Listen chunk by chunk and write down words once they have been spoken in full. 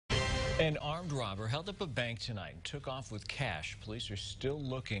An armed robber held up a bank tonight and took off with cash. Police are still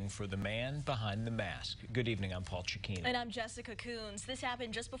looking for the man behind the mask. Good evening, I'm Paul Chikina. And I'm Jessica Coons. This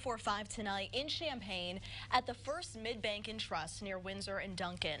happened just before 5 tonight in Champaign at the First Mid-Bank and Trust near Windsor and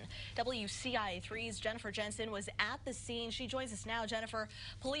Duncan. WCIA3's Jennifer Jensen was at the scene. She joins us now. Jennifer,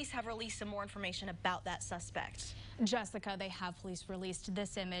 police have released some more information about that suspect. Jessica, they have police released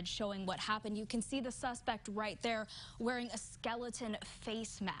this image showing what happened. You can see the suspect right there wearing a skeleton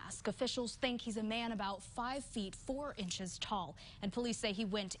face mask. Officials think he's a man about 5 feet 4 inches tall. And police say he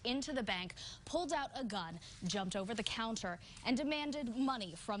went into the bank, pulled out a gun, jumped over the counter, and demanded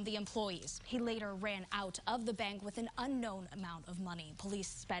money from the employees. He later ran out of the bank with an unknown amount of money. Police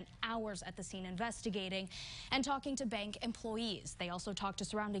spent hours at the scene investigating and talking to bank employees. They also talked to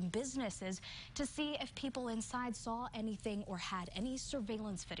surrounding businesses to see if people inside saw anything or had any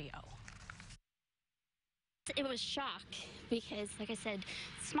surveillance video. It was shock because, like I said,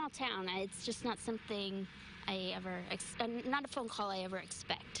 small town. It's just not something I ever, not a phone call I ever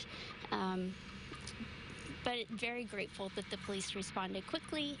expect. But very grateful that the police responded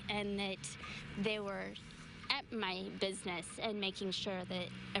quickly and that they were at my business and making sure that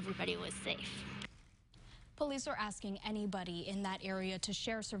everybody was safe. Police are asking anybody in that area to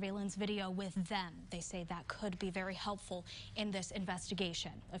share surveillance video with them. They say that could be very helpful in this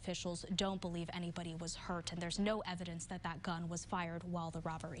investigation. Officials don't believe anybody was hurt, and there's no evidence that that gun was fired while the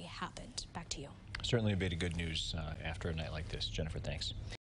robbery happened. Back to you. Certainly a bit of good news after a night like this. Jennifer, thanks.